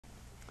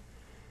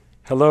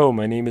Hello,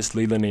 my name is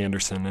Leland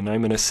Anderson, and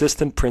I'm an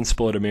assistant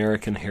principal at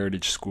American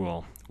Heritage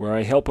School, where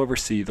I help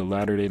oversee the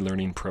Latter-day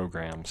Learning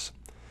programs.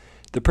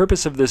 The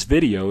purpose of this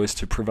video is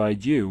to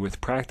provide you with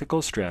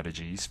practical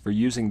strategies for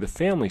using the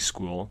Family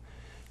School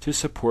to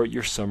support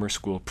your summer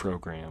school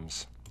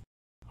programs.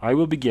 I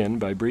will begin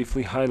by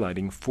briefly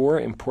highlighting 4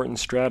 important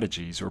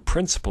strategies or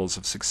principles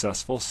of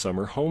successful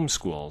summer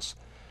homeschools.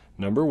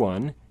 Number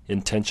 1,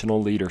 intentional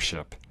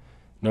leadership.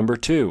 Number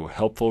 2,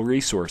 helpful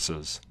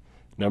resources.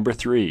 Number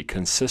 3,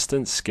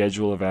 consistent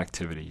schedule of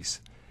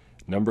activities.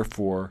 Number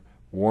 4,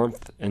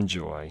 warmth and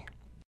joy.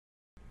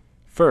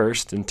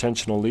 First,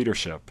 intentional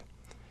leadership.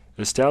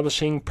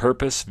 Establishing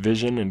purpose,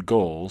 vision, and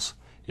goals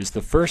is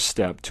the first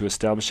step to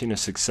establishing a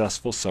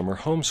successful summer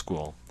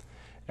homeschool.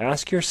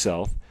 Ask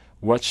yourself,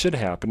 what should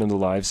happen in the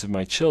lives of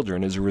my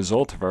children as a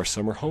result of our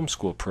summer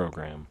homeschool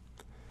program?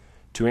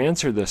 To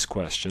answer this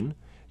question,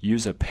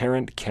 use a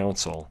parent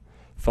council,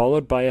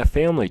 followed by a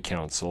family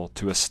council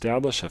to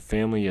establish a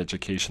family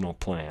educational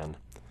plan.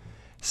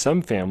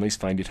 Some families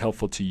find it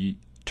helpful to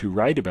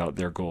write about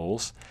their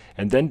goals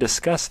and then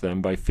discuss them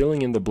by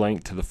filling in the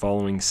blank to the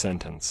following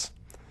sentence.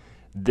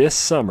 This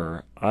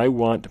summer, I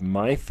want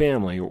my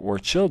family or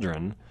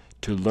children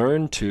to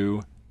learn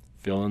to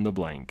fill in the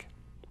blank.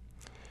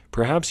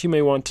 Perhaps you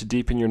may want to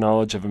deepen your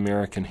knowledge of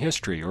American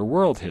history or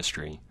world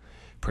history.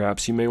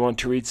 Perhaps you may want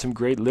to read some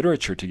great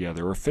literature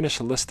together or finish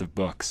a list of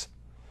books.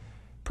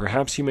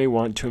 Perhaps you may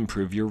want to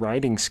improve your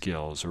writing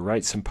skills or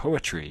write some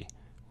poetry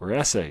or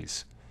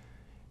essays.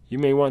 You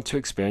may want to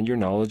expand your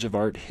knowledge of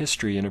art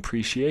history and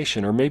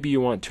appreciation, or maybe you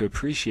want to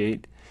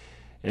appreciate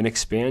and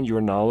expand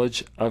your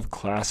knowledge of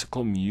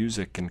classical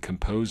music and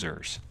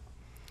composers.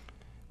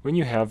 When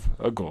you have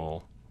a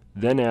goal,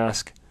 then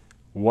ask,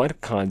 what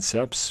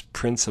concepts,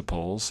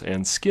 principles,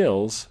 and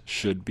skills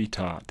should be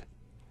taught?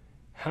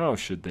 How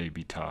should they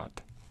be taught?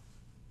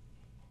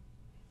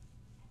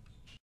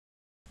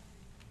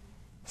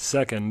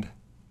 Second,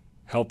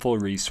 helpful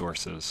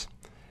resources.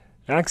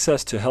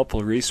 Access to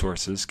helpful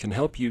resources can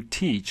help you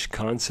teach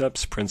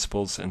concepts,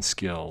 principles, and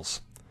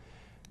skills.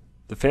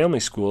 The Family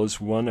School is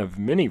one of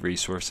many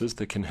resources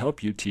that can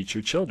help you teach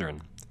your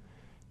children.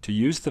 To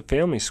use the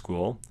Family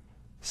School,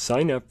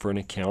 sign up for an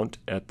account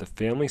at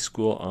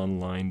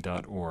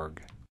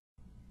thefamilyschoolonline.org.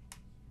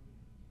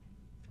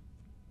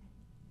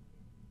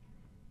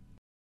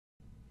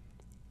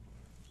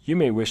 You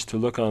may wish to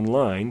look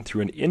online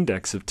through an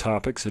index of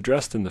topics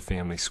addressed in the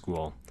Family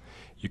School.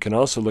 You can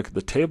also look at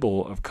the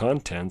table of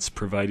contents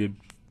provided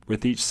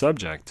with each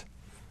subject,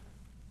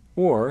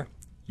 or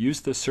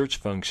use the search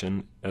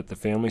function at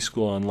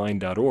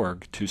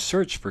thefamilyschoolonline.org to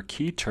search for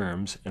key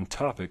terms and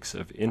topics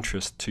of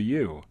interest to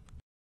you.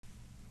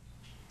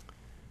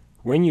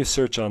 When you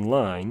search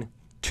online,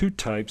 2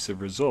 types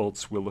of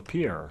results will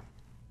appear.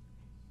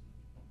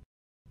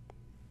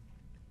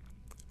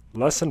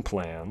 Lesson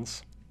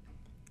plans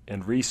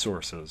and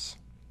resources.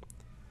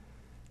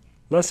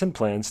 Lesson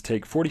plans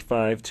take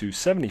 45 to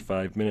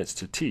 75 minutes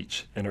to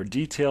teach and are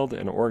detailed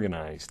and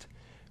organized.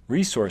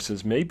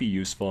 Resources may be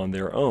useful on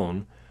their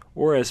own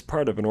or as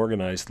part of an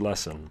organized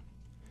lesson.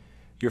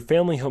 Your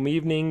family home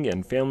evening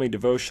and family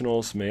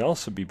devotionals may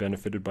also be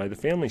benefited by the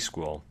Family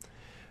School.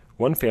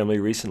 One family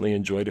recently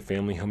enjoyed a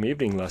family home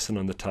evening lesson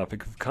on the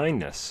topic of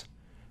kindness.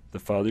 The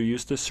father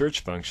used the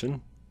search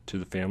function to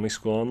the Family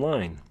School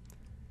online.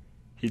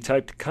 He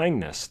typed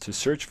kindness to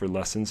search for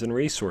lessons and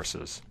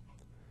resources.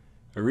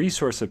 A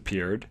resource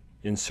appeared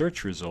in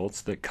search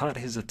results that caught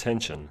his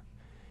attention.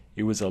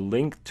 It was a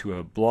link to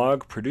a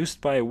blog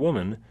produced by a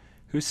woman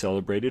who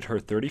celebrated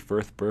her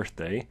 31st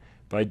birthday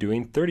by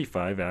doing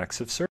 35 acts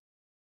of service.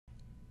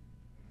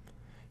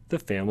 The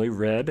family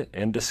read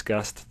and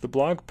discussed the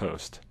blog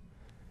post.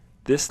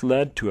 This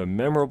led to a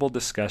memorable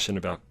discussion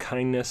about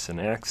kindness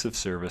and acts of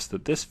service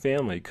that this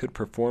family could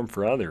perform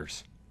for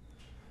others.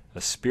 A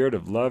spirit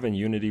of love and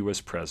unity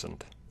was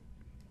present.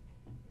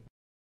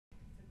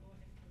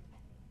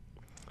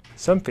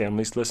 Some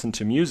families listen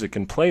to music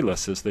and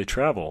playlists as they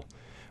travel,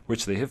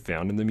 which they have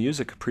found in the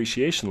music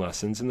appreciation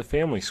lessons in the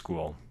Family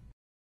School.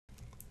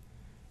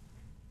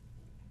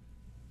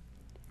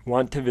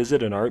 Want to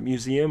visit an art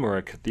museum or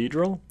a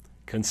cathedral?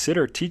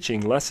 Consider teaching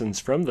lessons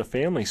from the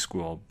Family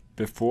School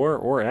before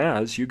or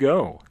as you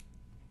go.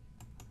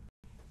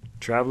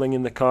 Traveling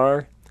in the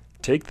car?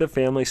 Take the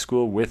Family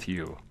School with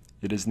you.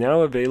 It is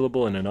now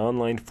available in an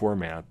online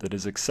format that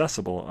is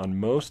accessible on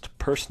most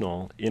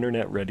personal,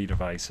 internet-ready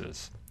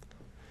devices.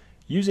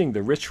 Using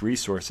the rich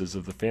resources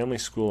of the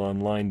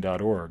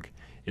FamilySchoolOnline.org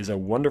is a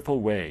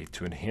wonderful way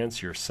to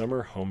enhance your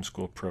summer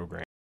homeschool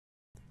program.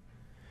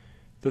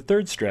 The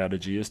third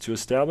strategy is to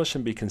establish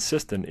and be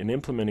consistent in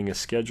implementing a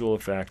schedule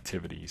of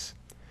activities.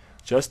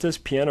 Just as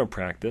piano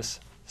practice,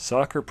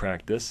 soccer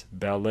practice,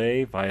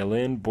 ballet,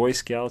 violin, Boy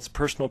Scouts,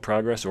 personal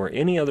progress, or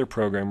any other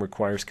program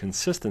requires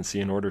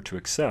consistency in order to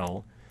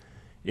excel,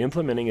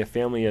 implementing a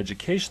family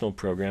educational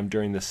program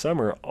during the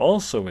summer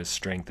also is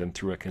strengthened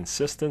through a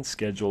consistent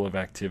schedule of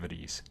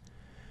activities.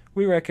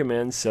 We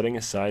recommend setting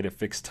aside a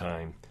fixed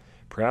time,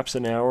 perhaps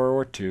an hour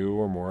or 2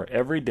 or more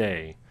every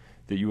day,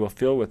 that you will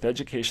fill with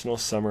educational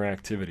summer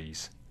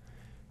activities.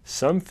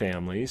 Some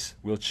families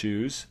will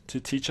choose to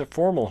teach a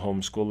formal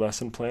homeschool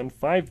lesson plan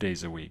 5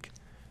 days a week.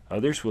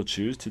 Others will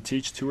choose to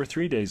teach 2 or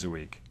 3 days a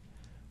week,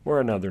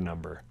 or another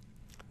number.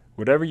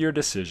 Whatever your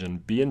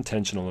decision, be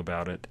intentional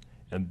about it,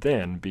 and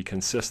then be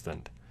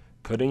consistent.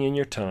 Putting in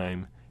your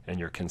time and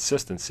your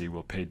consistency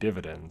will pay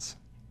dividends.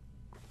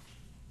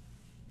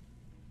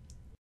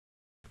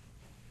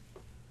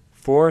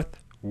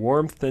 Fourth,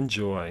 warmth and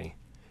joy.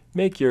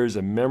 Make yours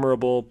a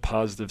memorable,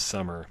 positive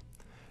summer.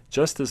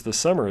 Just as the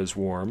summer is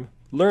warm,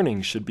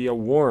 learning should be a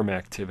warm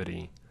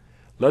activity.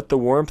 Let the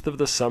warmth of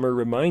the summer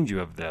remind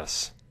you of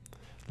this.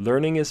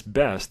 Learning is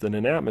best in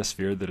an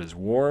atmosphere that is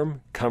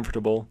warm,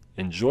 comfortable,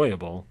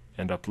 enjoyable,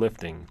 and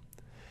uplifting.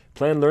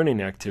 Plan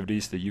learning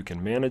activities that you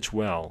can manage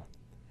well.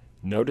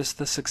 Notice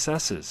the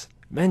successes.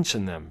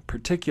 Mention them,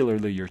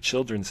 particularly your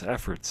children's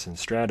efforts and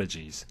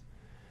strategies.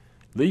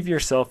 Leave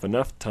yourself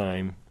enough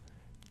time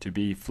to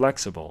be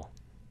flexible,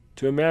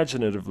 to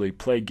imaginatively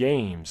play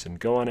games and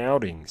go on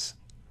outings.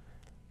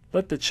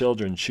 Let the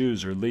children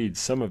choose or lead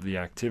some of the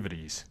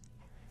activities.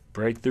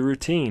 Break the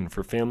routine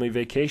for family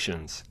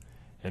vacations,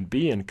 and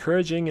be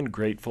encouraging and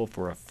grateful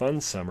for a fun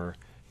summer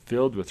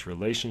filled with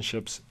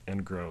relationships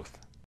and growth.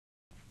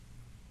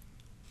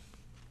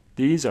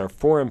 These are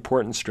 4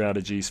 important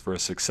strategies for a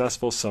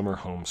successful summer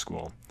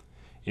homeschool.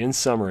 In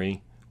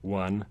summary,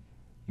 1.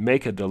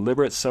 Make a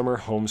deliberate summer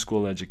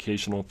homeschool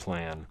educational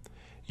plan.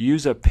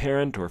 Use a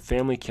parent or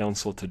family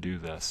council to do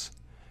this.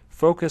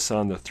 Focus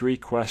on the 3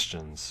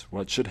 questions.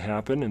 What should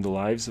happen in the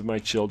lives of my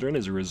children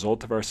as a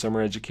result of our summer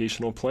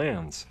educational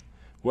plans?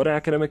 What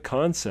academic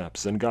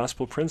concepts and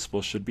gospel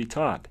principles should be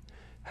taught?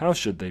 How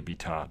should they be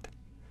taught?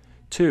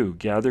 2.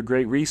 Gather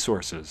great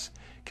resources.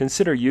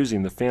 Consider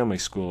using the family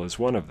school as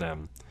one of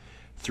them.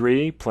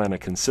 3. Plan a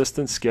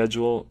consistent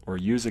schedule or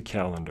use a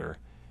calendar.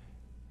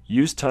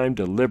 Use time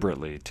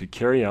deliberately to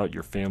carry out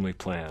your family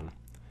plan.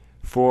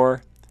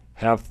 4.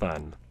 Have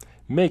fun.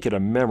 Make it a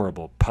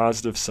memorable,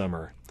 positive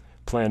summer.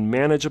 Plan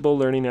manageable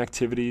learning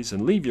activities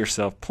and leave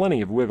yourself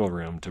plenty of wiggle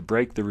room to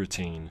break the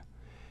routine.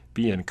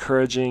 Be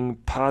encouraging,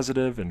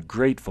 positive, and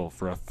grateful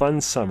for a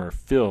fun summer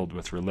filled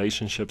with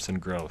relationships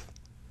and growth.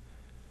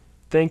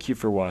 Thank you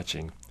for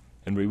watching,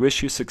 and we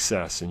wish you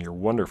success in your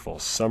wonderful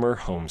summer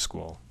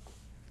homeschool.